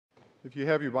If you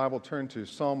have your Bible, turn to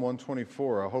Psalm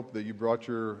 124. I hope that you brought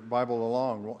your Bible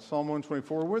along. Psalm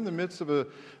 124. We're in the midst of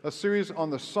a series on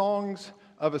the songs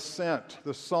of ascent,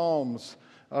 the Psalms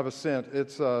of ascent.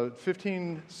 It's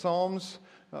 15 Psalms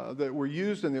that were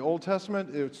used in the Old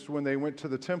Testament. It's when they went to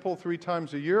the temple 3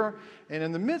 times a year. And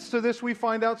in the midst of this, we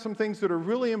find out some things that are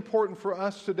really important for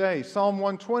us today. Psalm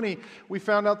 120, we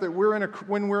found out that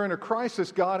when we're in a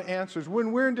crisis, God answers.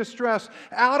 When we're in distress,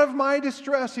 out of my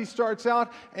distress, he starts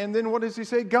out. And then what does he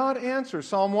say? God answers.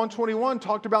 Psalm 121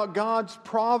 talked about God's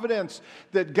providence,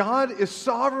 that God is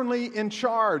sovereignly in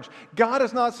charge. God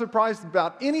is not surprised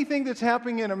about anything that's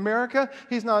happening in America.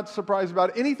 He's not surprised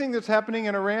about anything that's happening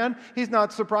in Iran. He's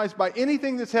not surprised by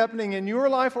anything that's happening in your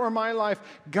life or my life.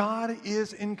 God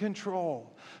is in control.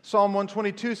 Psalm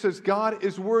 122 says God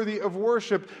is worthy of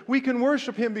worship. We can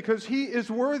worship him because he is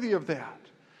worthy of that.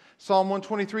 Psalm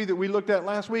 123 that we looked at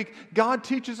last week, God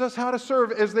teaches us how to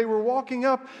serve. As they were walking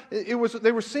up, they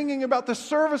were singing about the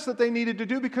service that they needed to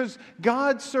do because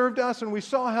God served us, and we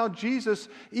saw how Jesus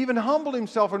even humbled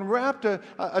himself and wrapped a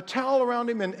towel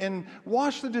around him and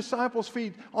washed the disciples'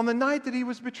 feet on the night that he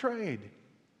was betrayed.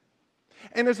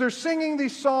 And as they're singing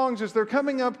these songs, as they're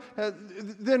coming up,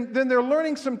 then they're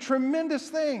learning some tremendous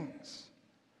things.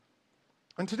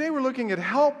 And today we're looking at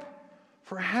help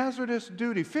for hazardous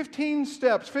duty. 15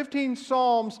 steps, 15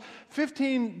 psalms,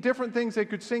 15 different things they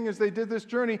could sing as they did this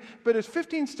journey. But it's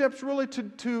 15 steps really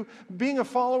to being a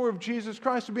follower of Jesus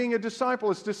Christ, to being a disciple.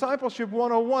 It's Discipleship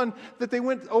 101 that they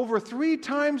went over 3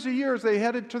 times a year as they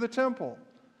headed to the temple.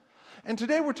 And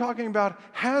today we're talking about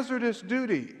hazardous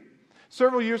duty.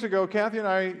 Several years ago, Kathy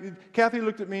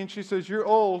looked at me and she says, "You're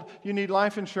old, you need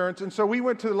life insurance." And so we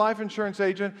went to the life insurance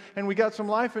agent and we got some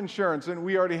life insurance. And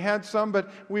we already had some,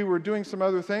 but we were doing some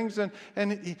other things.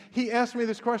 And he asked me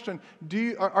this question: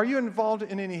 are you involved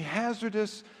in any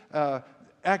hazardous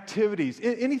activities,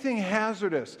 anything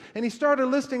hazardous? And he started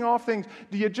listing off things.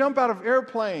 Do you jump out of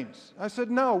airplanes? I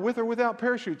said, no, with or without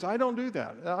parachutes. I don't do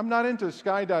that. I'm not into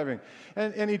skydiving.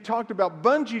 And he talked about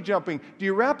bungee jumping. Do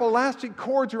you wrap elastic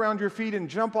cords around your feet and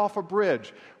jump off a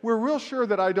bridge? We're real sure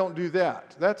that I don't do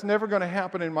that. That's never going to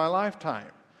happen in my lifetime.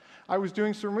 I was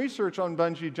doing some research on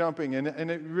bungee jumping, and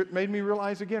it made me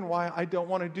realize again why I don't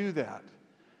want to do that.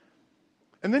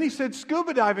 And then he said,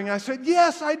 scuba diving. I said,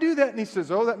 yes, I do that. And he says,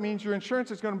 oh, that means your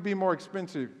insurance is going to be more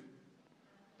expensive.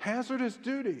 Hazardous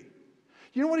duty.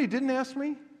 You know what he didn't ask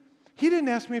me? He didn't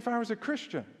ask me if I was a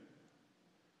Christian.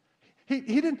 He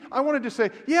didn't. I wanted to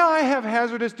say, yeah, I have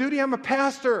hazardous duty. I'm a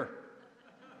pastor.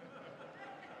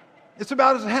 It's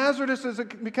about as hazardous as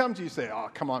it becomes. You say, oh,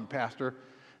 come on, pastor.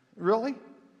 Really?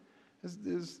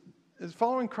 Is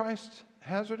following Christ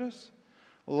hazardous?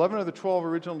 11 of the 12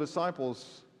 original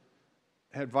disciples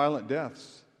had violent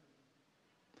deaths.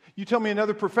 You tell me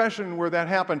another profession where that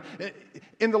happened.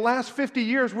 In the last 50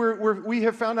 years, we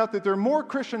have found out that there are more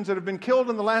Christians that have been killed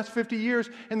in the last 50 years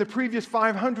than the previous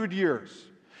 500 years.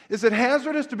 Is it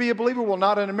hazardous to be a believer? Well,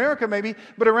 not in America maybe,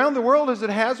 but around the world, is it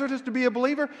hazardous to be a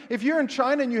believer? If you're in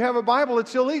China and you have a Bible,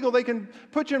 it's illegal. They can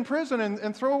put you in prison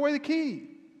and throw away the key.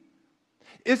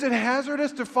 Is it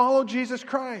hazardous to follow Jesus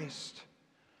Christ?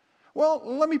 Well,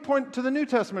 let me point to the New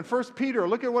Testament, 1 Peter.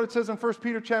 Look at what it says in 1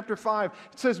 Peter chapter 5.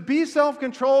 It says, be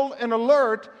self-controlled and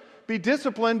alert, be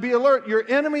disciplined, be alert. Your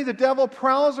enemy, the devil,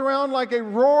 prowls around like a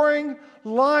roaring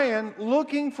lion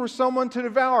looking for someone to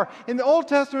devour. In the Old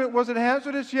Testament, was it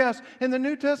hazardous? Yes. In the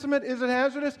New Testament, is it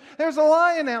hazardous? There's a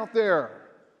lion out there.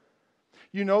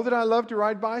 You know that I love to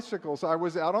ride bicycles. I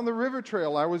was out on the river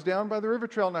trail. I was down by the river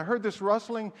trail, and I heard this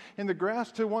rustling in the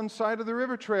grass to one side of the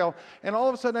river trail. And all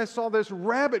of a sudden, I saw this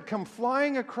rabbit come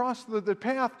flying across the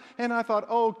path, and I thought,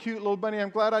 oh, cute little bunny, I'm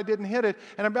glad I didn't hit it.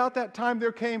 And about that time,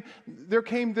 there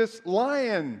came this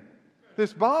lion,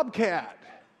 this bobcat,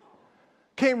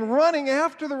 came running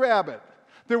after the rabbit.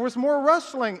 There was more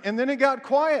rustling, and then it got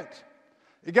quiet.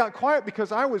 It got quiet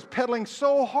because I was pedaling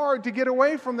so hard to get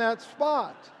away from that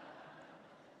spot.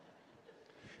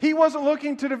 He wasn't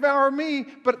looking to devour me,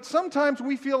 but sometimes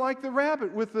we feel like the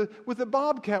rabbit with the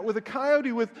bobcat, with the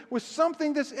coyote, with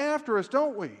something that's after us,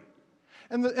 don't we?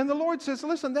 And the Lord says,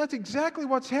 listen, that's exactly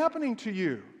what's happening to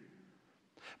you.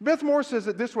 Beth Moore says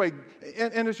it this way,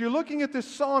 and as you're looking at this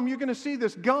psalm, you're going to see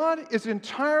this. God is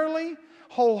entirely,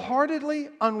 wholeheartedly,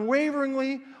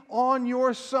 unwaveringly on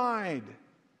your side.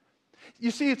 You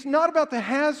see, it's not about the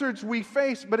hazards we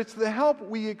face, but it's the help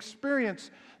we experience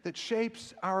that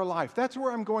shapes our life. That's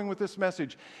where I'm going with this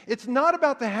message. It's not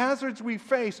about the hazards we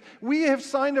face. We have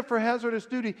signed up for hazardous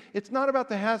duty. It's not about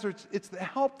the hazards. It's the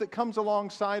help that comes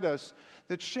alongside us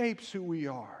that shapes who we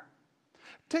are.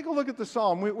 Take a look at the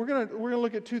psalm. We're going to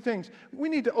look at two things. We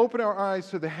need to open our eyes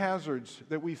to the hazards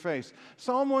that we face.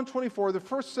 Psalm 124, the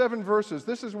first 7 verses,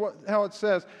 this is how it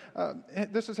says.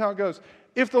 This is how it goes.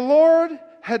 If the Lord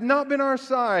had not been our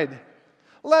side,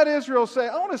 let Israel say.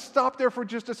 I want to stop there for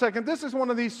just a second. This is one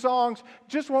of these songs,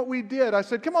 just what we did. I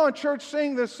said, come on, church,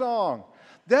 sing this song.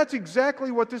 That's exactly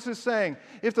what this is saying.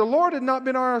 If the Lord had not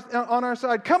been on our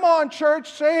side, come on,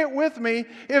 church, say it with me.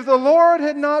 If the Lord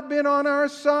had not been on our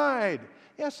side.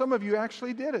 Yeah, some of you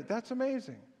actually did it. That's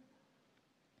amazing.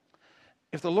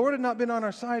 If the Lord had not been on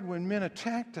our side when men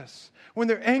attacked us, when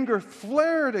their anger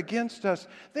flared against us,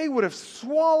 they would have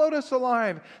swallowed us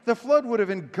alive. The flood would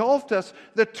have engulfed us.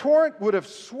 The torrent would have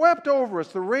swept over us.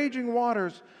 The raging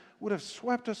waters would have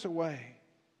swept us away.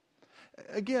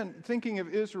 Again, thinking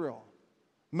of Israel.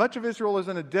 Much of Israel is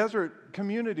in a desert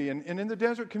community, and in the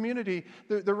desert community,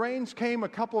 the rains came a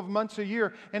couple of months a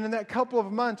year, and in that couple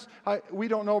of months, we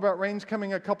don't know about rains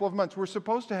coming a couple of months. We're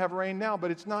supposed to have rain now,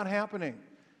 but it's not happening.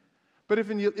 But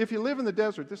if you live in the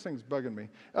desert, this thing's bugging me.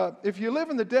 If you live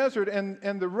in the desert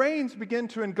and the rains begin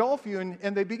to engulf you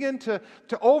and they begin to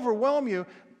overwhelm you,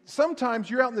 sometimes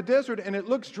you're out in the desert and it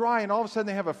looks dry, and all of a sudden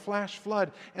they have a flash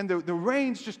flood, and the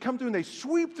rains just come through and they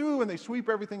sweep through and they sweep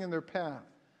everything in their path.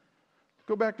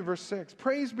 Go back to verse 6.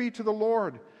 Praise be to the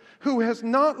Lord, who has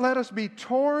not let us be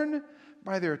torn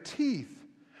by their teeth.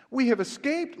 We have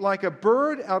escaped like a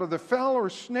bird out of the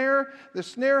fowler's snare. The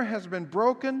snare has been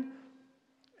broken,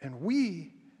 and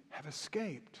we have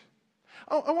escaped.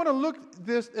 I want to look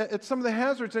at some of the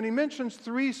hazards, and he mentions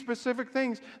 3 specific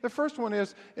things. The first one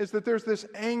is that there's this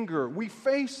anger. We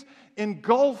face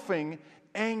engulfing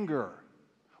anger.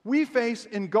 We face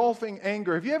engulfing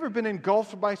anger. Have you ever been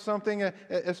engulfed by something,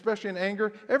 especially in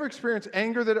anger? Ever experienced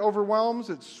anger that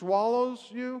overwhelms, it swallows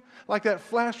you? Like that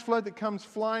flash flood that comes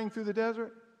flying through the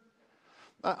desert?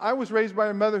 I was raised by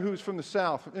a mother who was from the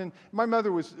South, and my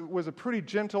mother was a pretty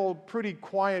gentle, pretty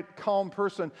quiet, calm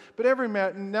person. But every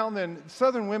now and then,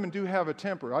 Southern women do have a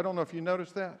temper. I don't know if you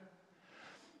noticed that.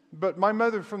 But my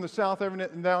mother from the South every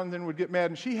now and then would get mad,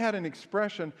 and she had an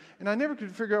expression, and I never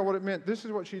could figure out what it meant. This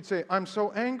is what she'd say: I'm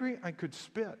so angry, I could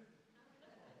spit.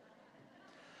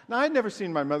 Now, I'd never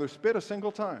seen my mother spit a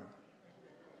single time.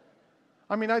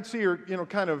 I mean, I'd see her,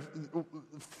 kind of,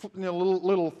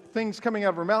 little things coming out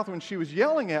of her mouth when she was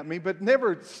yelling at me, but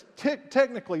never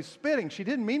technically spitting. She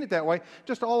didn't mean it that way,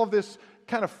 just all of this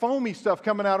kind of foamy stuff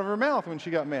coming out of her mouth when she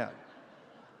got mad.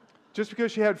 Just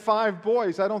because she had 5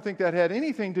 boys, I don't think that had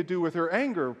anything to do with her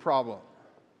anger problem.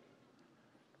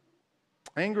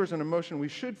 Anger is an emotion we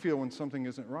should feel when something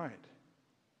isn't right.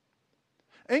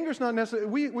 Anger is not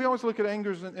necessarily, we always look at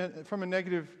anger from a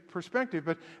negative perspective,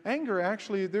 but anger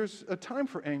actually, there's a time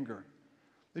for anger.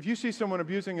 If you see someone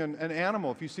abusing an animal,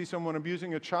 if you see someone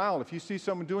abusing a child, if you see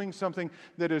someone doing something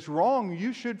that is wrong,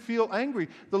 you should feel angry.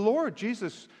 The Lord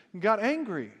Jesus got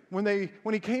angry when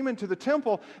he came into the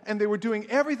temple and they were doing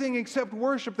everything except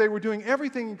worship. They were doing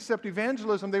everything except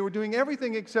evangelism. They were doing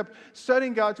everything except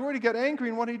studying God's Word. He got angry,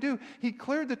 and what did he do? He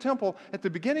cleared the temple at the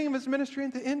beginning of his ministry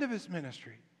and at the end of his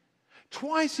ministry.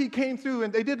 Twice he came through,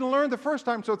 and they didn't learn the first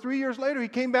time, so 3 years later he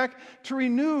came back to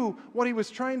renew what he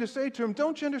was trying to say to them.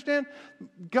 Don't you understand?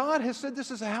 God has said this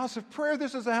is a house of prayer,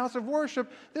 this is a house of worship,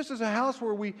 this is a house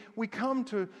where we come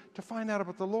to find out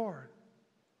about the Lord.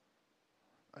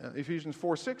 Ephesians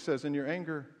 4:6 says, in your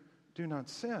anger, do not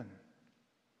sin.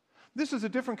 This is a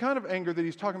different kind of anger that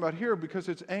he's talking about here, because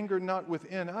it's anger not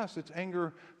within us, it's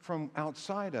anger from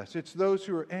outside us. It's those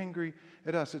who are angry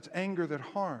at us. It's anger that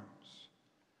harms.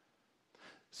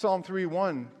 Psalm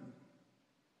 3:1,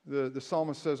 the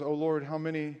psalmist says, "O Lord, how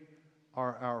many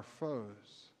are our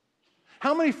foes?"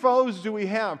 How many foes do we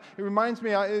have? It reminds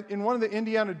me, in one of the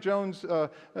Indiana Jones,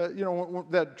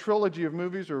 that trilogy of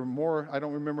movies, or more, I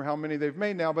don't remember how many they've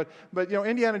made now, but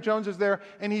Indiana Jones is there,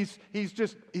 and he's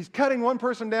cutting one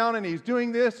person down, and he's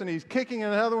doing this, and he's kicking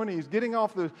another one, and he's getting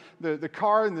off the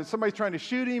car, and somebody's trying to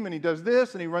shoot him, and he does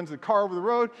this, and he runs the car over the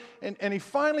road, and he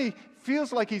finally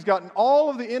feels like he's gotten all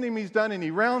of the enemies done, and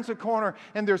he rounds the corner,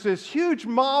 and there's this huge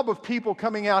mob of people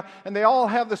coming out, and they all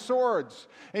have the swords.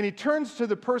 And he turns to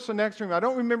the person next to him. I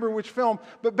don't remember which film,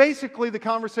 but basically the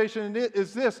conversation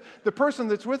is this. The person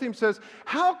that's with him says,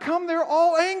 "How come they're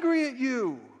all angry at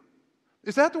you?"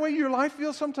 Is that the way your life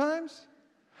feels sometimes?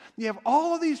 You have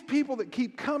all of these people that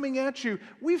keep coming at you.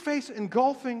 We face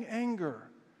engulfing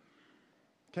anger.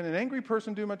 Can an angry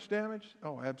person do much damage?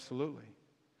 Oh, absolutely.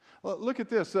 Well, look at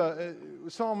this,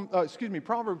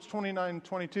 Proverbs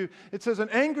 29:22. It says, "An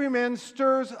angry man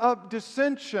stirs up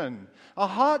dissension. A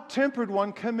hot-tempered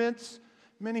one commits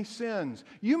many sins.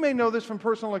 You may know this from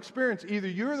personal experience. Either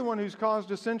you're the one who's caused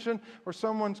dissension or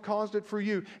someone's caused it for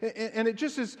you. And it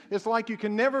just is, it's like you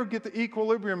can never get the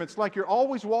equilibrium. It's like you're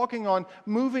always walking on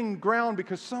moving ground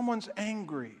because someone's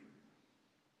angry.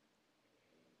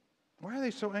 Why are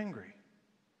they so angry?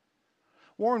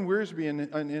 Warren Wiersbe,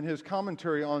 in his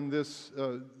commentary on this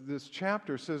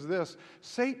chapter, says this: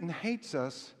 Satan hates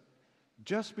us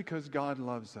just because God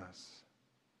loves us.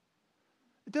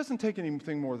 It doesn't take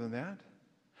anything more than that.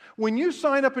 When you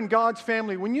sign up in God's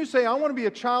family, when you say, I want to be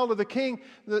a child of the King,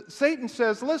 Satan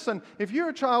says, listen, if you're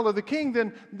a child of the King,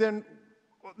 then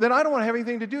I don't want to have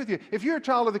anything to do with you. If you're a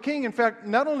child of the King, in fact,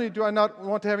 not only do I not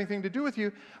want to have anything to do with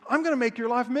you, I'm going to make your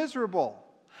life miserable.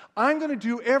 I'm going to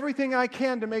do everything I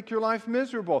can to make your life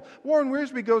miserable. Warren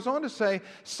Wiersbe goes on to say,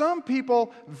 some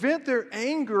people vent their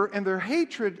anger and their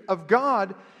hatred of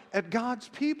God at God's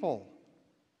people.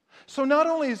 So not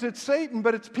only is it Satan,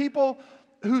 but it's people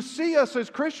who see us as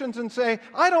Christians and say,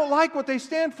 I don't like what they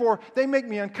stand for. They make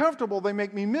me uncomfortable. They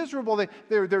make me miserable.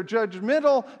 They're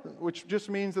judgmental, which just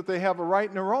means that they have a right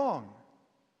and a wrong.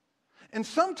 And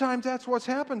sometimes that's what's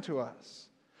happened to us.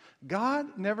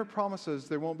 God never promises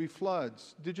there won't be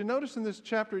floods. Did you notice in this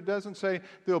chapter it doesn't say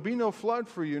there'll be no flood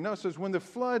for you? No, it says when the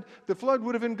flood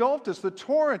would have engulfed us, the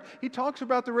torrent. He talks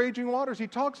about the raging waters. He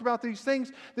talks about these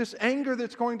things, this anger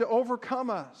that's going to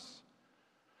overcome us.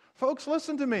 Folks,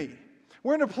 listen to me.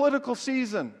 We're in a political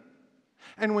season.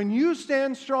 And when you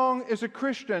stand strong as a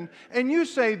Christian and you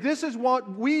say, this is what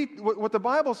the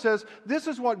Bible says, this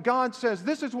is what God says,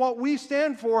 this is what we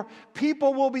stand for,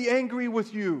 people will be angry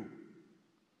with you.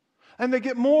 And they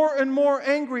get more and more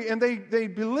angry and they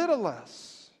belittle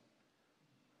us.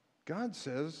 God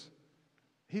says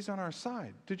He's on our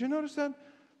side. Did you notice that?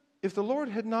 If the Lord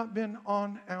had not been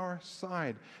on our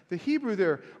side. The Hebrew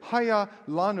there, haya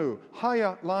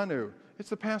lanu. It's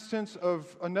the past tense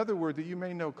of another word that you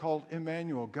may know called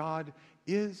Emmanuel. God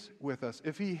is with us.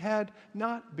 If He had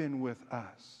not been with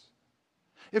us.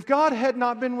 If God had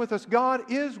not been with us, God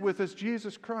is with us,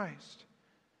 Jesus Christ.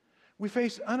 We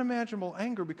face unimaginable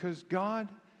anger because God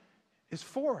is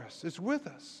for us, is with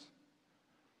us.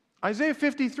 Isaiah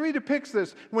 53 depicts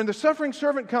this. When the suffering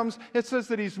servant comes, it says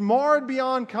that he's marred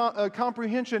beyond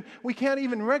comprehension. We can't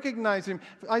even recognize him.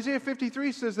 Isaiah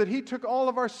 53 says that He took all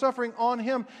of our suffering on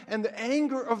Him, and the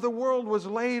anger of the world was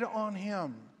laid on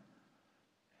Him.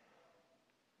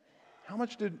 How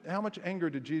much anger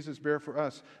did Jesus bear for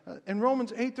us? And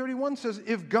Romans 8:31 says,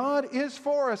 if God is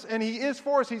for us, and He is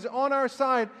for us, He's on our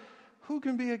side, who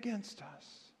can be against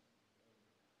us?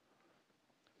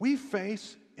 We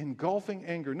face engulfing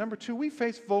anger. Number two, we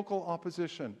face vocal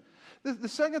opposition. The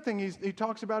second thing he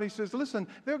talks about, he says, listen,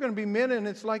 there are going to be men, and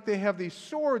it's like they have these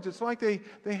swords. It's like they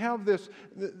have this,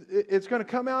 it's going to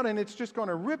come out, and it's just going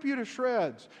to rip you to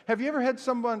shreds. Have you ever had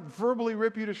someone verbally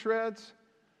rip you to shreds?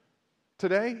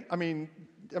 Today? I mean,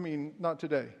 not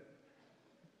today.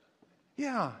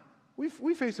 Yeah.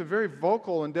 We face a very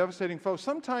vocal and devastating foe.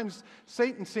 Sometimes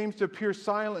Satan seems to appear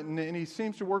silent and he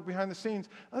seems to work behind the scenes.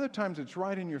 Other times it's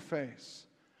right in your face.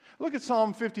 Look at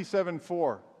Psalm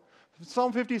 57:4.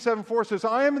 Psalm 57:4 says,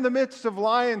 I am in the midst of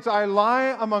lions. I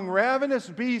lie among ravenous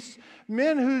beasts,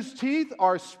 men whose teeth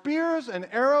are spears and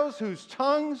arrows, whose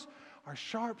tongues are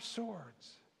sharp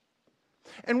swords.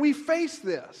 And we face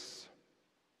this.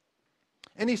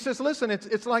 And he says, listen,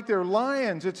 it's like they're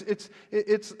lions.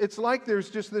 It's like there's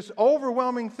just this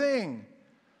overwhelming thing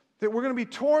that we're going to be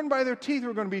torn by their teeth.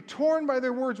 We're going to be torn by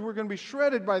their words. We're going to be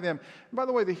shredded by them. And by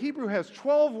the way, the Hebrew has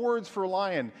 12 words for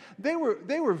lion. They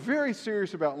were very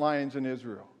serious about lions in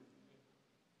Israel.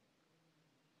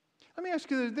 Let me ask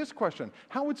you this question.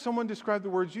 How would someone describe the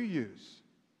words you use?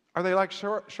 Are they like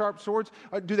sharp swords?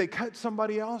 Do they cut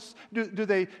somebody else?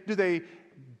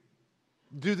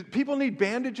 Do people need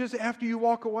bandages after you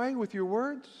walk away with your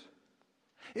words?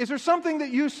 Is there something that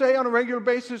you say on a regular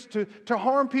basis to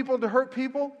harm people, to hurt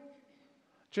people?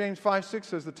 James 5:6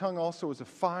 says the tongue also is a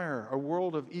fire, a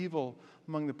world of evil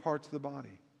among the parts of the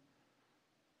body.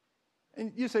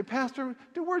 And you say, Pastor,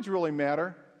 do words really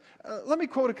matter? Let me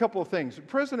quote a couple of things.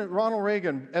 President Ronald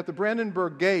Reagan at the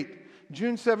Brandenburg Gate,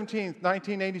 June 17th,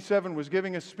 1987, was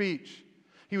giving a speech.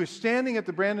 He was standing at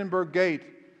the Brandenburg Gate,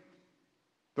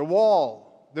 the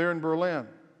wall there in Berlin.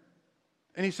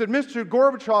 And he said, Mr.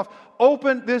 Gorbachev,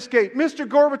 open this gate. Mr.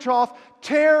 Gorbachev,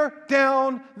 tear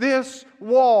down this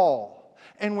wall.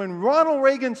 And when Ronald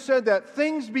Reagan said that,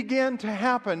 things began to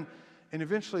happen, and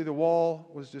eventually the wall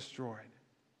was destroyed.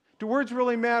 Do words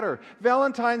really matter?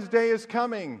 Valentine's Day is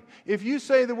coming. If you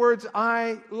say the words,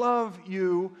 I love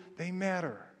you, they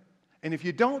matter. And if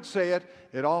you don't say it,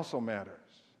 it also matters.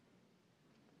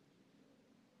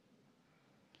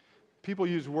 People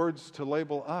use words to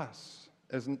label us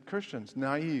as Christians: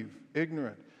 naive,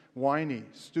 ignorant, whiny,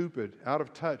 stupid, out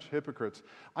of touch, hypocrites.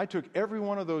 I took every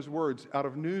one of those words out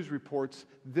of news reports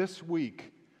this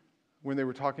week when they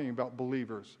were talking about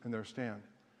believers and their stand.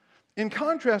 In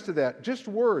contrast to that, just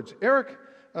words. Eric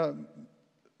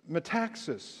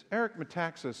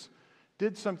Metaxas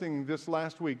did something this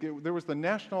last week. There was the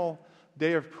National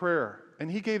Day of Prayer, and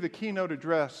he gave the keynote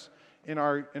address in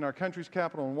our country's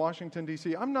capital in Washington,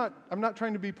 D.C. I'm not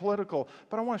trying to be political,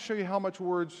 but I want to show you how much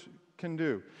words can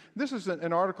do. This is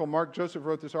an article. Mark Joseph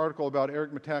wrote this article about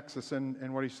Eric Metaxas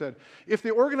and what he said. If the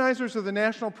organizers of the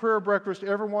National Prayer Breakfast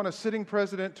ever want a sitting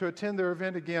president to attend their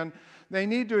event again, they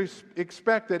need to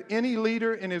expect that any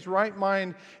leader in his right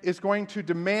mind is going to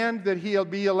demand that he'll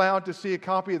be allowed to see a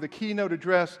copy of the keynote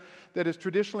address that is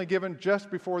traditionally given just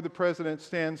before the president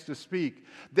stands to speak.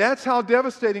 That's how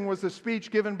devastating was the speech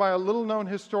given by a little-known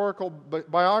historical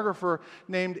biographer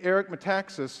named Eric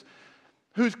Metaxas,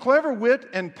 whose clever wit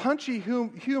and punchy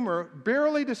humor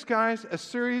barely disguised a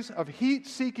series of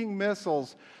heat-seeking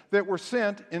missiles that were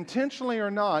sent, intentionally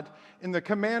or not, in the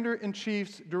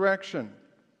commander-in-chief's direction.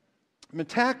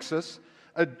 Metaxas,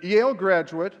 a Yale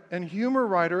graduate and humor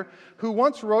writer who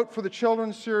once wrote for the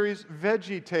children's series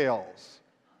Veggie Tales.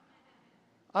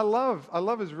 I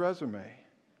love his resume.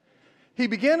 He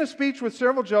began his speech with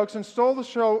several jokes and stole the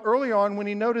show early on when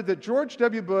he noted that George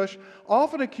W. Bush,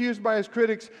 often accused by his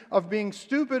critics of being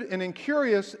stupid and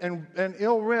incurious and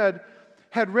ill-read,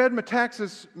 had read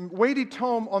Metaxas' weighty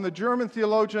tome on the German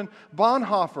theologian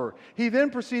Bonhoeffer. He then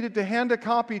proceeded to hand a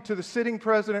copy to the sitting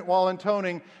president while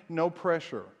intoning, "No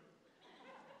pressure."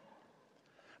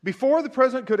 Before the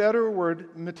president could utter a word,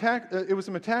 it was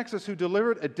Metaxas who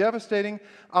delivered a devastating,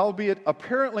 albeit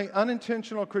apparently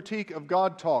unintentional critique of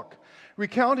God talk,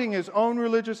 recounting his own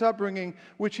religious upbringing,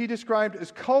 which he described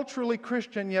as culturally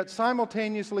Christian yet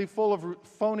simultaneously full of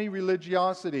phony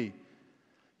religiosity.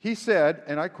 He said,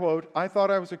 and I quote, "I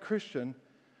thought I was a Christian.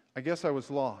 I guess I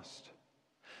was lost."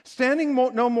 Standing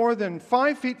no more than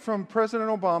 5 feet from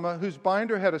President Obama, whose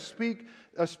binder had a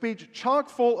speech chock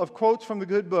full of quotes from the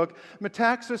good book,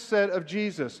 Metaxas said of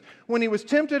Jesus, when he was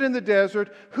tempted in the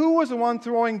desert, who was the one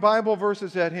throwing Bible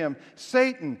verses at him?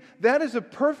 Satan. That is a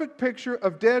perfect picture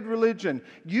of dead religion,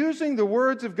 using the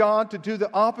words of God to do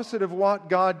the opposite of what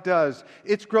God does.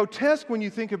 It's grotesque when you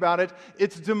think about it.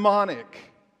 It's demonic.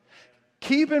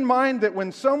 Keep in mind that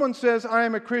when someone says, "I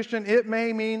am a Christian," it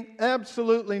may mean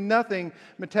absolutely nothing,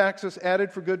 Metaxas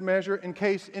added for good measure in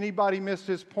case anybody missed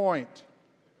his point.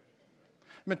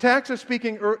 Metaxas,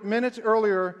 speaking minutes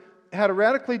earlier, had a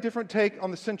radically different take on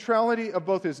the centrality of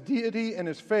both his deity and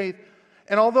his faith.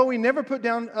 And although he never put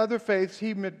down other faiths,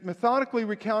 he methodically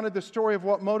recounted the story of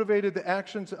what motivated the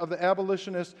actions of the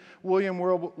abolitionist William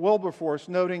Wilberforce,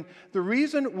 noting, "The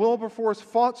reason Wilberforce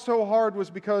fought so hard was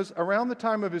because around the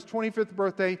time of his 25th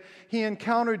birthday, he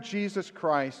encountered Jesus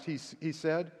Christ," he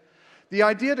said. The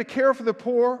idea to care for the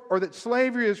poor or that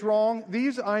slavery is wrong,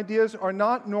 these ideas are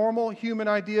not normal human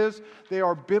ideas, they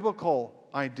are biblical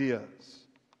ideas.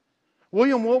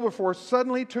 William Wilberforce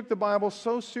suddenly took the Bible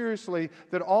so seriously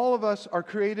that all of us are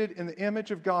created in the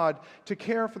image of God to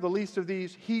care for the least of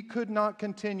these. He could not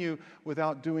continue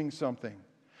without doing something.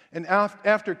 And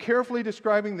after carefully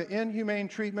describing the inhumane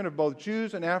treatment of both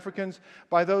Jews and Africans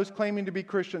by those claiming to be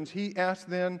Christians, he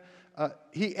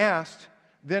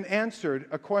then answered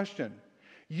a question.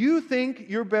 "You think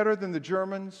you're better than the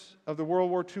Germans of the World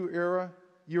War II era?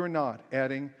 You're not,"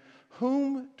 adding,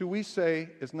 "Whom do we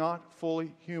say is not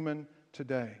fully human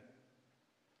today?"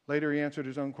 Later he answered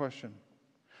his own question.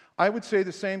 "I would say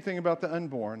the same thing about the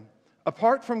unborn.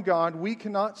 Apart from God, we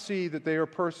cannot see that they are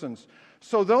persons.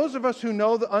 So those of us who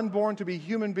know the unborn to be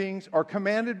human beings are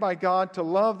commanded by God to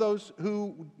love those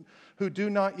who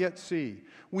do not yet see.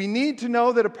 We need to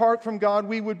know that apart from God,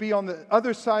 we would be on the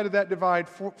other side of that divide,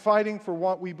 fighting for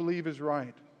what we believe is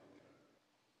right."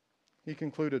 He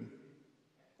concluded.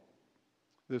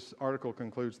 This article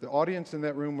concludes, "The audience in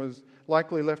that room was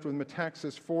likely left with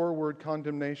Metaxas' 4-word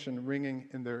condemnation ringing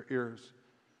in their ears.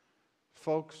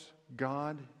 Folks,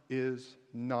 God is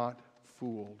not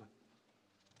fooled."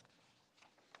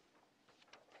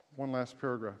 One last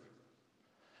paragraph.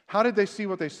 "How did they see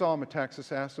what they saw?"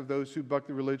 Metaxas asked of those who bucked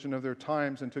the religion of their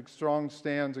times and took strong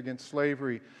stands against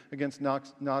slavery, against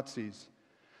Nazis.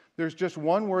 There's just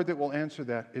one word that will answer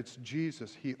that. It's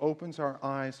Jesus. He opens our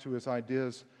eyes to his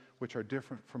ideas, which are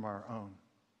different from our own.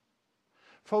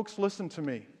 Folks, listen to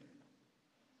me.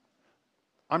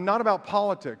 I'm not about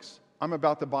politics. I'm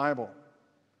about the Bible.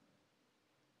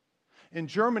 In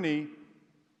Germany,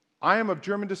 I am of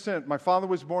German descent. My father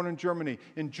was born in Germany.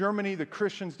 In Germany, the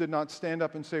Christians did not stand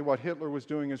up and say what Hitler was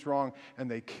doing is wrong, and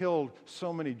they killed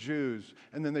so many Jews.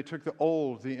 And then they took the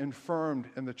old, the infirmed,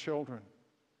 and the children.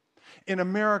 In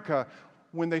America,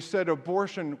 when they said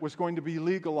abortion was going to be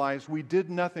legalized, we did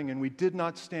nothing and we did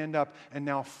not stand up, and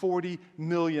now 40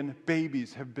 million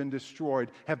babies have been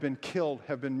destroyed, have been killed,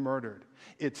 have been murdered.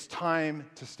 It's time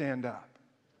to stand up.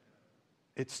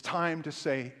 It's time to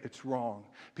say it's wrong,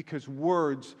 because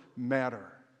words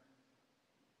matter.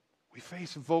 We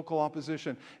face vocal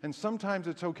opposition, and sometimes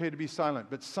it's okay to be silent,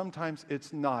 but sometimes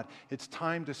it's not. It's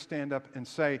time to stand up and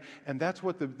say, and that's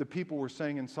what the people were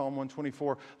saying in Psalm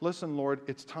 124. Listen, Lord,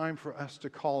 it's time for us to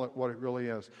call it what it really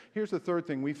is. Here's the third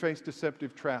thing. We face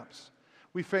deceptive traps.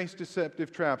 We face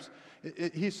deceptive traps.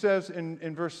 He says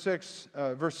in verse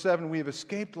 7, we have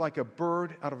escaped like a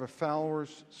bird out of a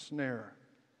fowler's snare.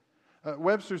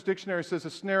 Webster's dictionary says a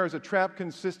snare is a trap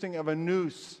consisting of a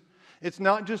noose. It's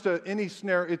not just any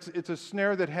snare, it's a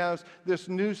snare that has this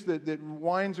noose that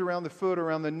winds around the foot,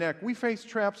 around the neck. We face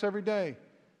traps every day.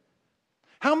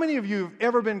 How many of you have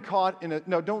ever been caught in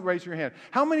no, don't raise your hand.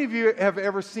 How many of you have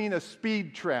ever seen a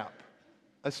speed trap?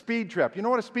 A speed trap. You know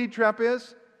what a speed trap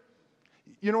is?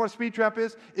 You know what a speed trap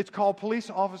is? It's called police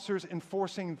officers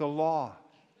enforcing the law.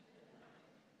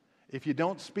 If you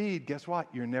don't speed, guess what?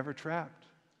 You're never trapped.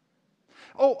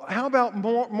 Oh, how about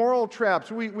moral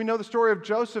traps? We know the story of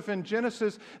Joseph in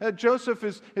Genesis. Joseph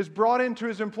is brought into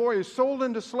his employer, sold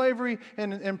into slavery,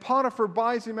 and Potiphar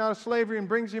buys him out of slavery and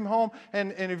brings him home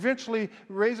and eventually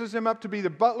raises him up to be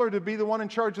the butler, to be the one in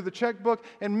charge of the checkbook.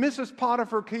 And Mrs.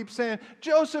 Potiphar keeps saying,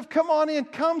 Joseph, come on in,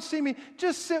 come see me,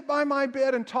 just sit by my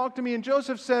bed and talk to me. And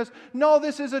Joseph says, no,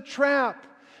 this is a trap.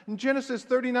 In Genesis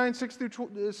 39, 6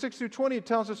 through 20, it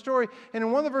tells a story. And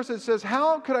in one of the verses it says,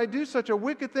 how could I do such a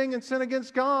wicked thing and sin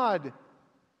against God?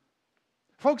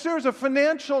 Folks, there's a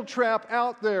financial trap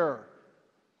out there.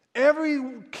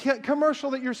 Every commercial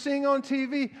that you're seeing on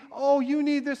TV, oh, you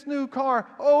need this new car.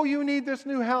 Oh, you need this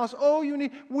new house. Oh, you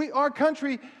need... Our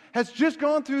country has just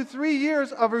gone through 3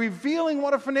 years of revealing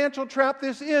what a financial trap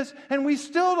this is, and we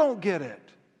still don't get it.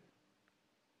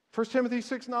 1 Timothy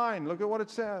 6:9, look at what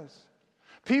it says.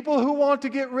 People who want to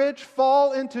get rich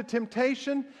fall into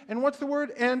temptation. And what's the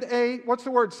word? What's the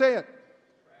word? Say it.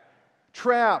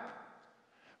 Trap.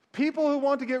 People who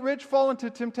want to get rich fall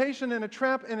into temptation and a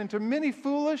trap and into many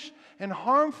foolish and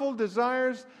harmful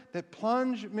desires that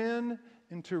plunge men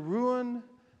into ruin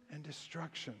and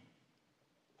destruction.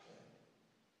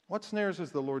 What snares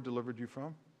has the Lord delivered you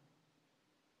from?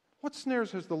 What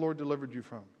snares has the Lord delivered you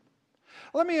from?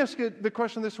 Let me ask you the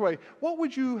question this way. What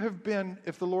would you have been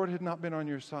if the Lord had not been on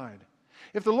your side?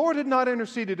 If the Lord had not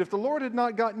interceded, if the Lord had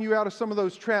not gotten you out of some of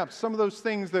those traps, some of those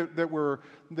things that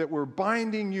were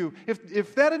binding you,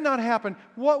 if that had not happened,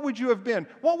 what would you have been?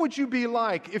 What would you be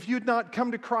like if you'd not come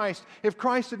to Christ, if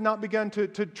Christ had not begun to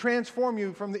transform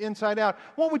you from the inside out?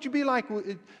 What would you be like?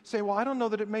 Say, well, I don't know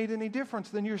that it made any difference.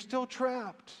 Then you're still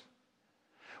trapped.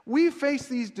 We face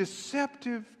these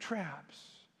deceptive traps.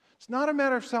 It's not a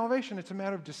matter of salvation, it's a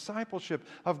matter of discipleship,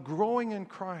 of growing in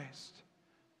Christ.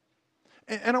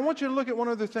 And I want you to look at one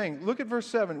other thing. Look at verse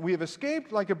 7. We have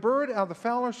escaped like a bird out of the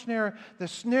fowler's snare. The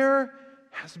snare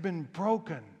has been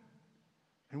broken,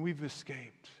 and we've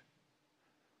escaped.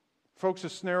 Folks, the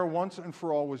snare once and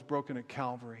for all was broken at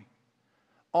Calvary.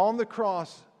 On the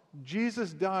cross,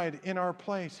 Jesus died in our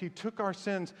place. He took our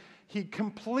sins. He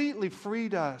completely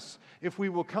freed us if we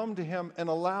will come to Him and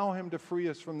allow Him to free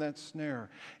us from that snare.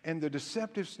 And the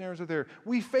deceptive snares are there.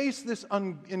 We face this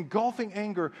engulfing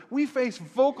anger. We face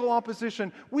vocal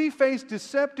opposition. We face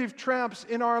deceptive traps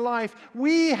in our life.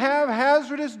 We have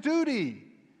hazardous duty.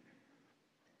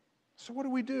 So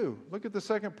what do? Look at the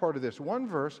second part of this. One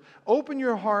verse. Open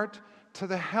your heart to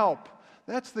the help.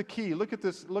 That's the key. Look at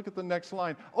this. Look at the next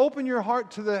line. Open your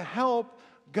heart to the help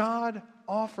God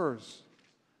offers.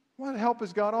 What help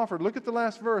has God offered? Look at the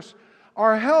last verse.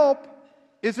 Our help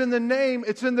is in the name,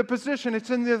 it's in the position,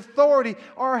 it's in the authority.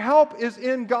 Our help is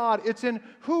in God. It's in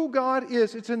who God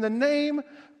is. It's in the name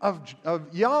of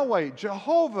Yahweh,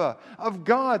 Jehovah, of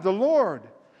God, the Lord,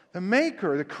 the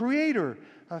Maker, the Creator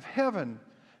of heaven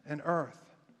and earth.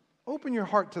 Open your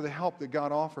heart to the help that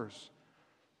God offers.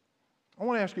 I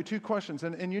want to ask you two questions,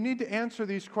 and you need to answer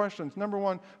these questions. Number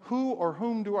one, who or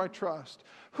whom do I trust?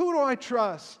 Who do I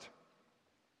trust?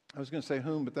 I was going to say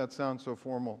whom, but that sounds so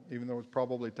formal, even though it's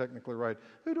probably technically right.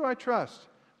 Who do I trust?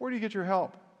 Where do you get your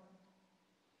help?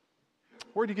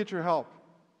 Where do you get your help?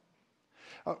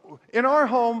 In our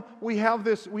home, we have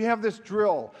this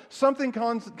drill. Something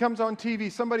comes on TV,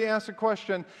 somebody asks a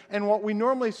question, and what we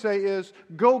normally say is,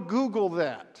 go Google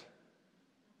that.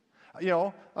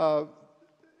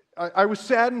 I was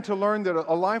saddened to learn that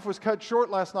a life was cut short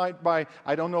last night by,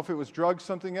 I don't know if it was drugs,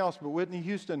 something else, but Whitney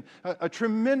Houston, a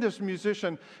tremendous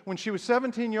musician. When she was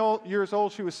 17 years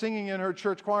old, she was singing in her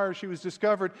church choir. She was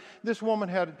discovered. This woman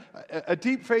had a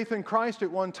deep faith in Christ at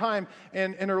one time,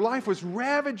 and her life was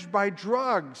ravaged by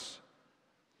drugs.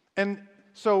 And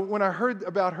so when I heard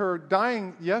about her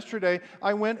dying yesterday,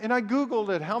 I went and I Googled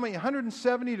it. How many?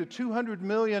 170 to 200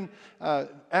 million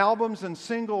albums and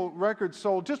single records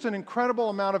sold. Just an incredible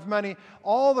amount of money.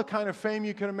 All the kind of fame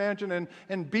you can imagine.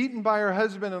 And beaten by her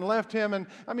husband and left him. And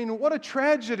I mean, what a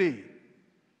tragedy.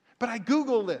 But I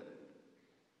Googled it.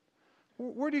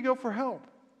 Where do you go for help?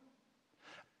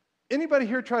 Anybody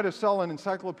here try to sell an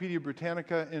Encyclopedia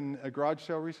Britannica in a garage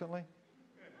sale recently?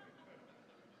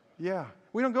 Yeah.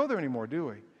 We don't go there anymore, do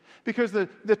we? Because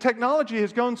the technology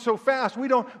has gone so fast. We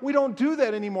don't do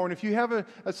that anymore. And if you have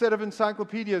a set of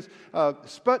encyclopedias,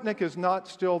 Sputnik is not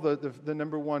still the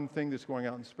number one thing that's going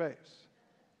out in space.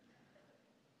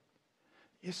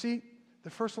 You see, the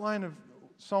first line of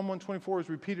Psalm 124 is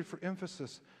repeated for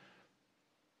emphasis.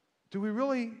 Do we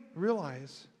really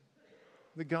realize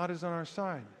that God is on our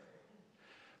side?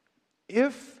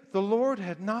 If the Lord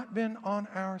had not been on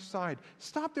our side,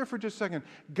 stop there for just a second.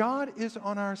 God is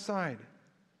on our side.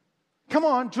 Come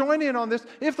on, join in on this.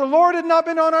 If the Lord had not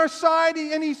been on our side,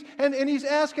 and he's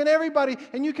asking everybody,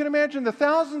 and you can imagine the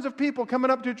thousands of people coming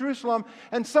up to Jerusalem,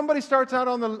 and somebody starts out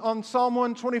on Psalm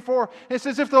 124, and it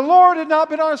says, if the Lord had not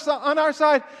been on our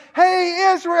side,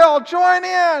 hey, Israel, join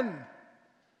in.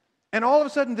 And all of a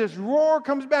sudden this roar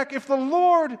comes back, if the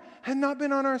Lord had not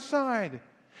been on our side.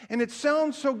 And it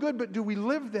sounds so good, but do we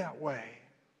live that way?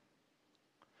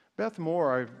 Beth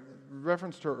Moore, I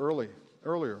referenced her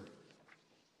earlier.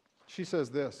 She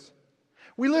says this: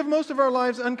 we live most of our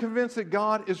lives unconvinced that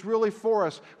God is really for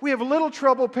us. We have little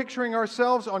trouble picturing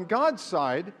ourselves on God's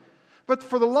side, but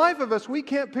for the life of us, we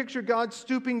can't picture God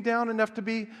stooping down enough to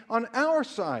be on our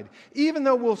side. Even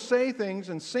though we'll say things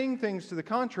and sing things to the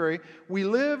contrary, we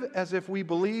live as if we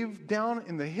believe down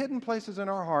in the hidden places in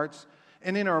our hearts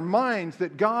and in our minds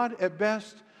that God at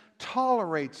best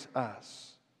tolerates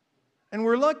us. And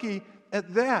we're lucky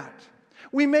at that.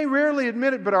 We may rarely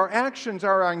admit it, but our actions,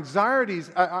 our anxieties,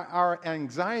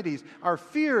 our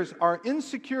fears, our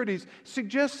insecurities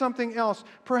suggest something else.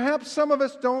 Perhaps some of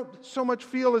us don't so much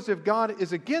feel as if God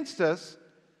is against us,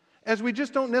 as we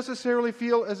just don't necessarily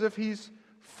feel as if He's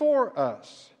for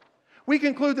us. We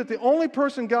conclude that the only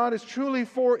person God is truly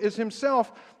for is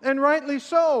Himself, and rightly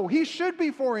so. He should be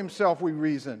for Himself, we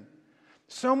reason.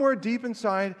 Somewhere deep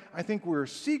inside, I think we're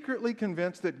secretly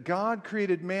convinced that God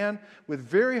created man with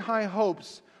very high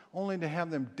hopes, only to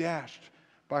have them dashed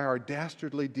by our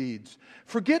dastardly deeds.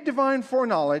 Forget divine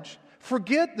foreknowledge.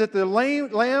 Forget that the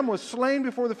Lamb was slain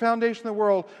before the foundation of the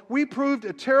world. We proved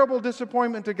a terrible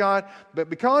disappointment to God, but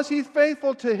because He's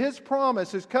faithful to His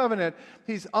promise, His covenant,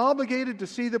 He's obligated to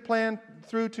see the plan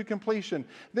through to completion.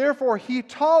 Therefore, He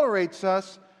tolerates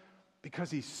us because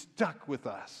He's stuck with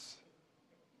us.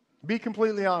 Be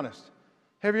completely honest.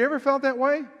 Have you ever felt that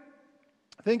way?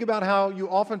 Think about how you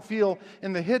often feel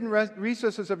in the hidden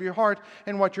recesses of your heart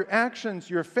and what your actions,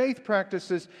 your faith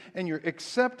practices, and your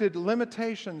accepted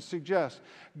limitations suggest.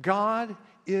 God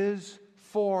is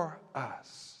for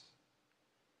us.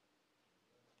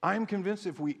 I'm convinced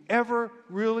if we ever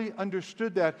really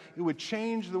understood that, it would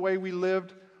change the way we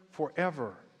lived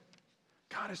forever.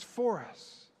 God is for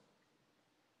us.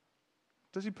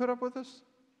 Does He put up with us?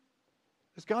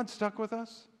 Is God stuck with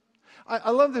us?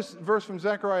 I love this verse from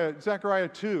Zechariah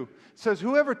 2. It says,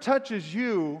 whoever touches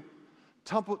you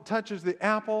touches the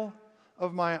apple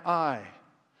of my eye.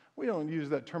 We don't use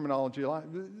that terminology a lot.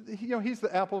 He's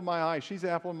the apple of my eye. She's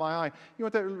the apple of my eye. You know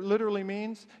what that literally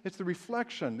means? It's the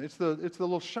reflection. It's the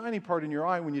little shiny part in your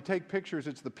eye. When you take pictures,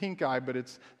 it's the pink eye,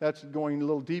 but that's going a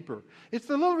little deeper. It's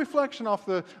the little reflection off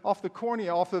the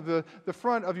cornea, off of the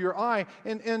front of your eye,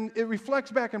 and it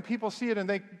reflects back, and people see it, and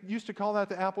they used to call that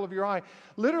the apple of your eye.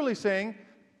 Literally saying,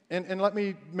 and let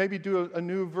me maybe do a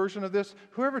new version of this,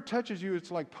 whoever touches you,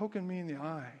 it's like poking me in the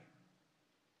eye.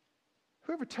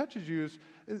 Whoever touches you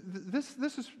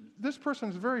this person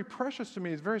is very precious to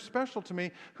me, is very special to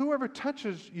me. Whoever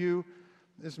touches you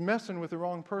is messing with the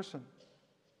wrong person.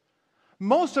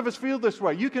 Most of us feel this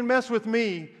way. You can mess with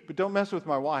me, but don't mess with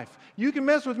my wife. You can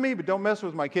mess with me, but don't mess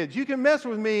with my kids. You can mess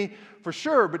with me for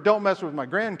sure, but don't mess with my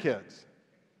grandkids.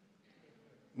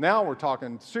 Now we're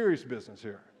talking serious business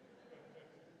here.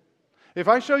 If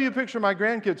I show you a picture of my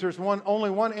grandkids, there's only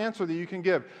one answer that you can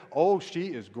give. Oh, she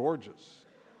is gorgeous.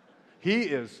 He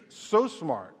is so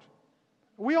smart.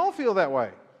 We all feel that way.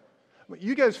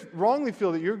 You guys wrongly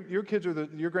feel that your grandkids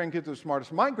are the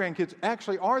smartest. My grandkids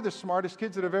actually are the smartest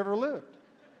kids that have ever lived.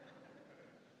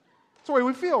 That's the way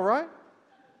we feel, right?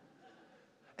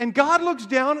 And God looks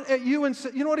down at you and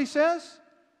you know what He says?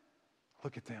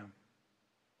 Look at them.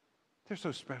 They're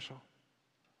so special.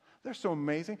 They're so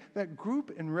amazing. That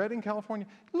group in Redding, California,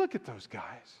 look at those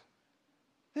guys.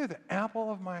 They're the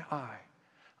apple of my eye.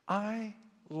 I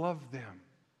love them.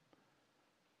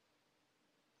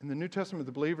 In the New Testament,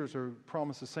 the believers are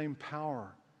promised the same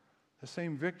power, the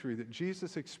same victory that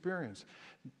Jesus experienced.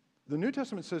 The New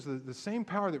Testament says that the same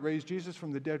power that raised Jesus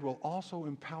from the dead will also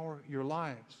empower your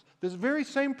lives. This very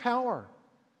same power.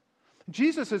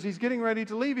 Jesus, as He's getting ready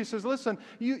to leave, He says, listen,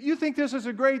 you think this is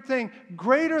a great thing.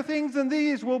 Greater things than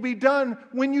these will be done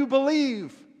when you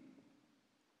believe.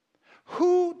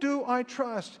 Who do I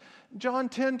trust? John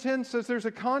 10:10 says there's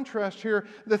a contrast here.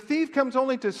 The thief comes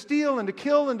only to steal and to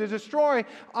kill and to destroy.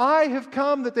 I have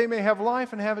come that they may have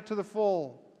life and have it to the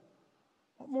full.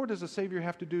 What more does the Savior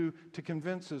have to do to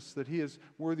convince us that He is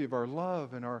worthy of our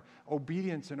love and our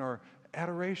obedience and our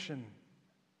adoration,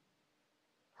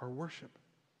 our worship?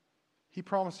 He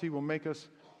promised He will make us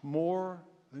more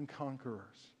than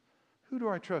conquerors. Who do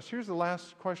I trust? Here's the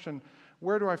last question.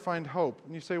 Where do I find hope?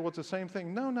 And you say, well, it's the same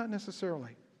thing. No, not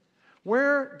necessarily.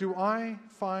 Where do I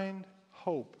find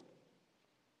hope?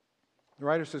 The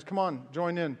writer says, come on,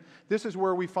 join in. This is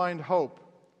where we find hope.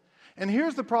 And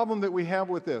here's the problem that we have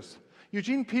with this.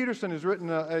 Eugene Peterson has written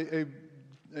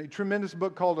a tremendous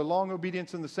book called A Long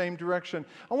Obedience in the Same Direction.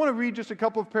 I want to read just a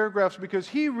couple of paragraphs because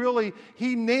he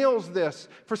nails this.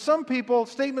 For some people,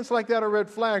 statements like that are red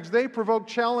flags. They provoke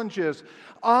challenges.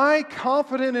 I,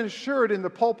 confident and assured in the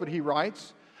pulpit, he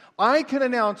writes, I can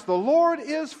announce the Lord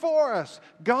is for us.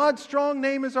 God's strong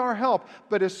name is our help.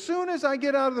 But as soon as I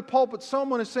get out of the pulpit,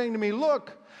 someone is saying to me,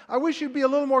 look, I wish you'd be a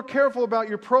little more careful about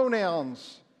your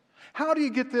pronouns. How do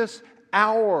you get this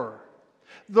our?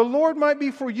 The Lord might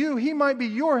be for you. He might be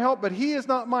your help, but He is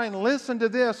not mine. Listen to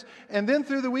this. And then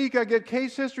through the week, I get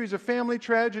case histories of family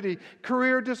tragedy,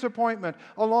 career disappointment,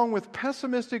 along with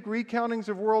pessimistic recountings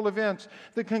of world events.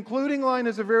 The concluding line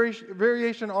is a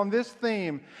variation on this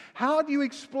theme. How do you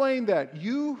explain that?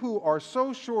 You who are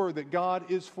so sure that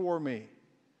God is for me.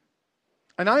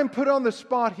 And I am put on the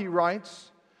spot, he writes.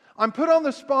 I'm put on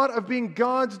the spot of being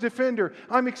God's defender.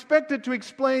 I'm expected to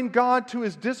explain God to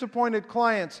His disappointed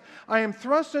clients. I am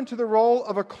thrust into the role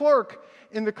of a clerk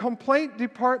in the complaint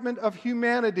department of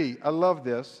humanity. I love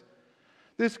this.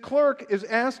 This clerk is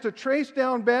asked to trace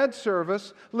down bad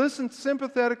service, listen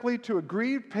sympathetically to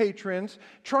aggrieved patrons,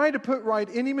 try to put right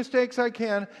any mistakes I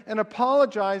can, and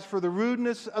apologize for the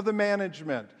rudeness of the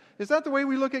management. Is that the way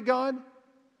we look at God?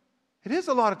 It is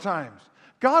a lot of times.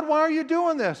 God, why are you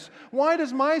doing this? Why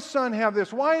does my son have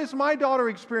this? Why is my daughter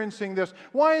experiencing this?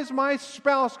 Why is my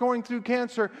spouse going through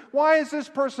cancer? Why is this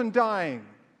person dying?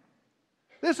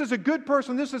 This is a good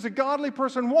person. This is a godly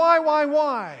person.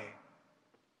 Why?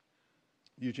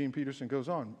 Eugene Peterson goes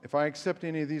on. If I accept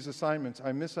any of these assignments,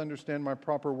 I misunderstand my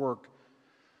proper work.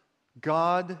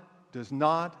 God does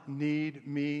not need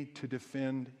me to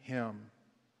defend Him.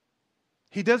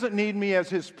 He doesn't need me as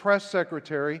His press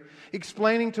secretary,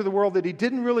 explaining to the world that He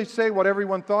didn't really say what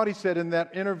everyone thought He said in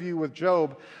that interview with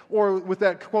Job, or with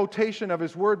that quotation of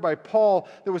His word by Paul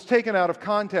that was taken out of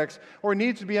context, or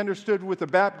needs to be understood with the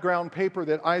background paper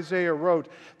that Isaiah wrote.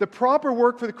 The proper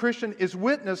work for the Christian is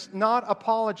witness, not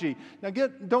apology. Now,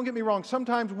 don't get me wrong.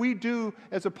 Sometimes we do,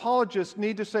 as apologists,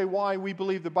 need to say why we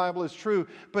believe the Bible is true,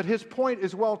 but his point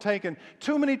is well taken.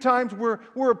 Too many times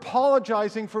we're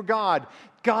apologizing for God.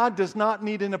 God does not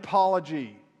need an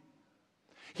apology.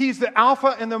 He's the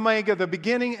Alpha and the Omega, the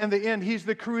beginning and the end. He's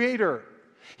the Creator.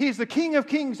 He's the King of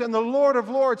Kings and the Lord of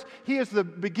Lords. He is the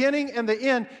beginning and the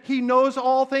end. He knows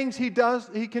all things. He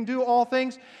can do all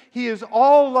things. He is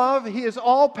all love. He is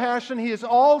all passion. He is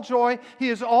all joy. He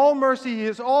is all mercy. He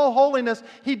is all holiness.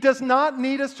 He does not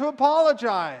need us to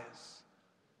apologize.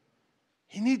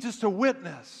 He needs us to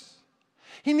witness.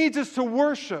 He needs us to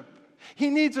worship.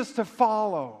 He needs us to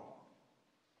follow.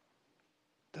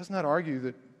 Does not argue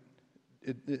that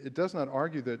it does not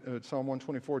argue that Psalm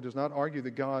 124 does not argue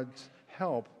that God's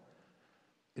help.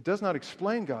 It does not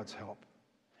explain God's help.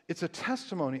 It's a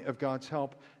testimony of God's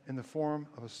help in the form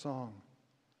of a song.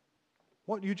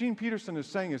 What Eugene Peterson is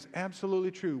saying is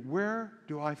absolutely true. Where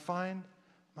do I find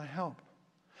my help?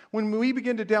 When we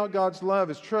begin to doubt God's love,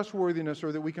 His trustworthiness,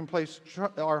 or that we can place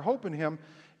our hope in Him,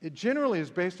 it generally is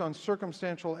based on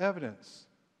circumstantial evidence.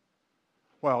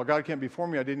 Well, God can't be for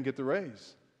me. I didn't get the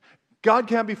raise. God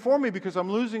can't be for me because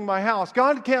I'm losing my house.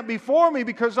 God can't be for me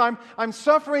because I'm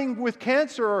suffering with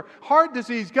cancer or heart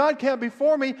disease. God can't be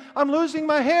for me. I'm losing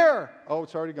my hair. Oh,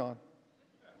 it's already gone.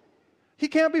 He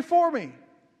can't be for me.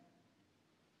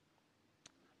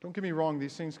 Don't get me wrong.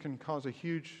 These things can cause a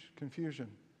huge confusion.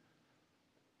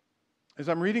 As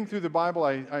I'm reading through the Bible,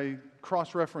 I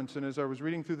cross-reference, and as I was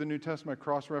reading through the New Testament, I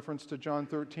cross-referenced to John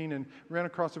 13 and ran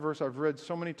across a verse I've read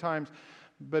so many times.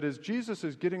 But as Jesus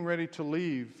is getting ready to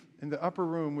leave in the upper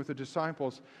room with the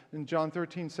disciples, in John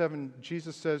 13:7,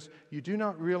 Jesus says, "You do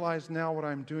not realize now what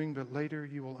I'm doing, but later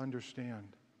you will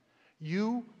understand.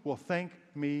 You will thank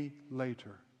me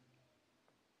later."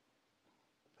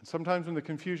 And sometimes when the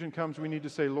confusion comes, we need to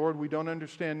say, "Lord, we don't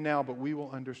understand now, but we will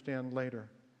understand later."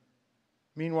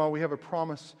 Meanwhile, we have a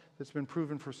promise that's been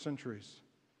proven for centuries.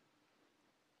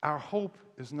 Our hope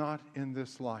is not in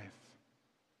this life,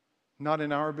 not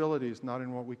in our abilities, not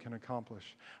in what we can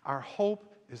accomplish. Our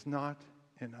hope is not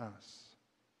in us.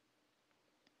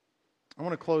 I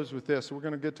want to close with this. We're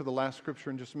going to get to the last scripture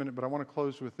in just a minute, but I want to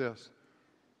close with this.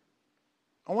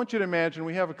 I want you to imagine,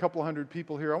 we have a couple hundred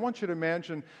people here. I want you to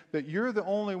imagine that you're the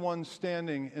only one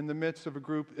standing in the midst of a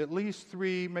group at least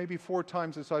 3, maybe 4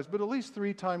 times the size, but at least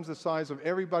 3 times the size of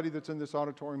everybody that's in this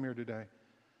auditorium here today.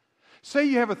 Say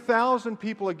you have 1,000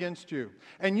 people against you,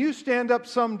 and you stand up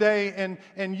someday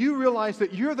and you realize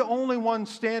that you're the only one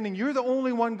standing, you're the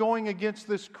only one going against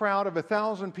this crowd of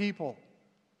 1,000 people.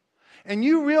 And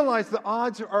you realize the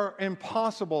odds are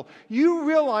impossible. You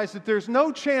realize that there's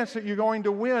no chance that you're going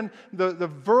to win the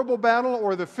verbal battle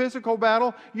or the physical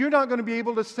battle. You're not going to be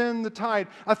able to stem the tide.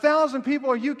 1,000 people,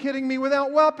 are you kidding me?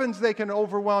 Without weapons, they can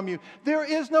overwhelm you. There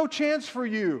is no chance for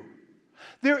you.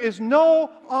 There is no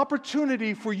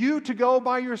opportunity for you to go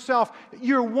by yourself.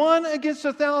 You're 1 against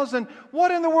 1,000.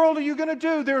 What in the world are you going to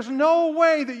do? There's no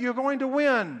way that you're going to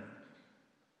win.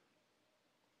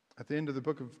 At the end of the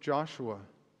book of Joshua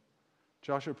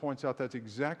points out that's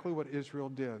exactly what Israel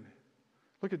did.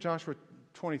 Look at Joshua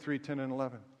 23:10 and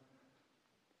 11.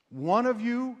 One of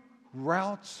you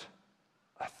routs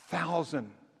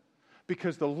 1,000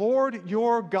 because the Lord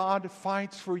your God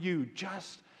fights for you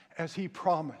just as He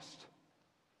promised.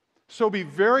 So be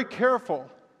very careful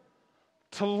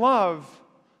to love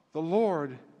the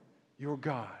Lord your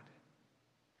God.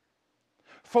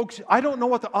 Folks, I don't know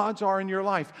what the odds are in your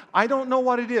life. I don't know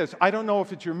what it is. I don't know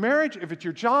if it's your marriage, if it's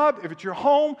your job, if it's your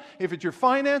home, if it's your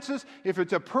finances, if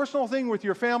it's a personal thing with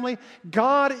your family.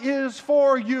 God is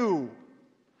for you.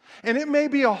 And it may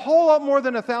be a whole lot more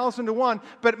than 1,000 to 1,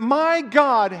 but my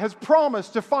God has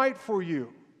promised to fight for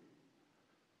you.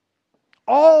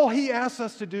 All He asks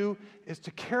us to do is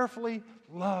to carefully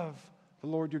love the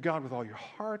Lord your God with all your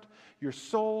heart, your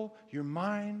soul, your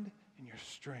mind, and your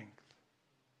strength.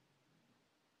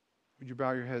 Would you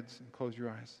bow your heads and close your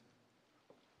eyes?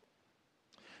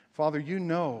 Father, you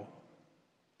know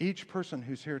each person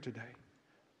who's here today.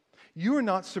 You are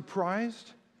not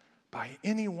surprised by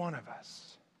any one of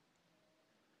us.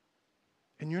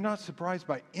 And you're not surprised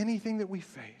by anything that we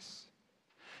face.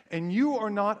 And you are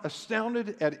not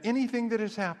astounded at anything that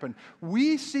has happened.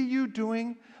 We see you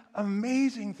doing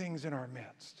amazing things in our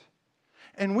midst.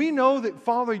 And we know that,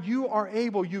 Father, you are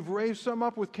able. You've raised some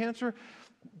up with cancer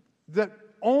that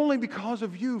only because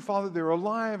of you, Father, they're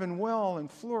alive and well and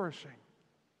flourishing.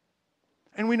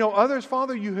 And we know others,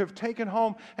 Father, you have taken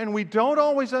home, and we don't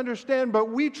always understand, but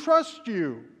we trust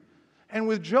you. And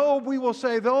with Job, we will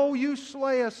say, though you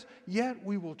slay us, yet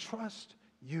we will trust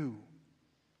you.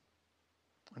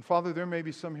 And Father, there may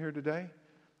be some here today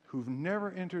who've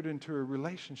never entered into a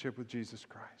relationship with Jesus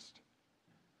Christ.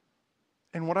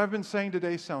 And what I've been saying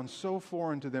today sounds so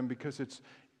foreign to them because it's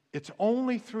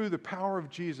only through the power of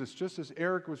Jesus, just as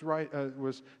Eric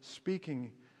was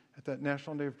speaking at that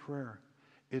National Day of Prayer.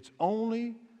 It's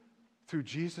only through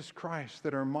Jesus Christ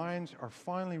that our minds are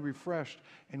finally refreshed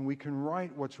and we can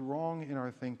right what's wrong in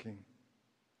our thinking.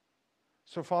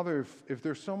 So, Father, if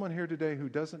there's someone here today who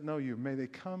doesn't know you, may they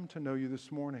come to know you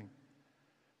this morning.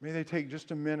 May they take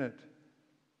just a minute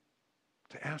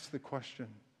to ask the question,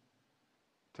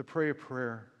 to pray a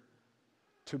prayer,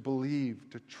 to believe,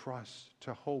 to trust,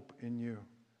 to hope in you.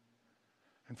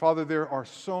 And Father, there are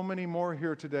so many more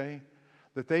here today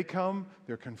that they come,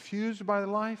 they're confused by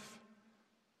life,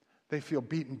 they feel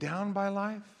beaten down by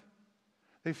life,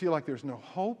 they feel like there's no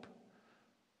hope,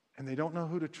 and they don't know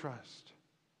who to trust.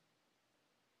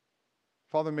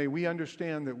 Father, may we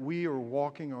understand that we are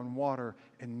walking on water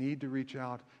and need to reach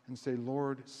out and say,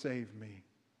 Lord, save me.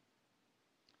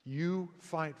 You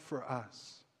fight for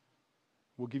us.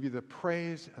 We'll give you the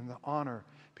praise and the honor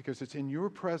because it's in your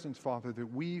presence, Father,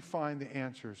 that we find the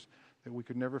answers that we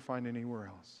could never find anywhere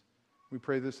else. We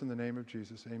pray this in the name of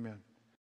Jesus. Amen.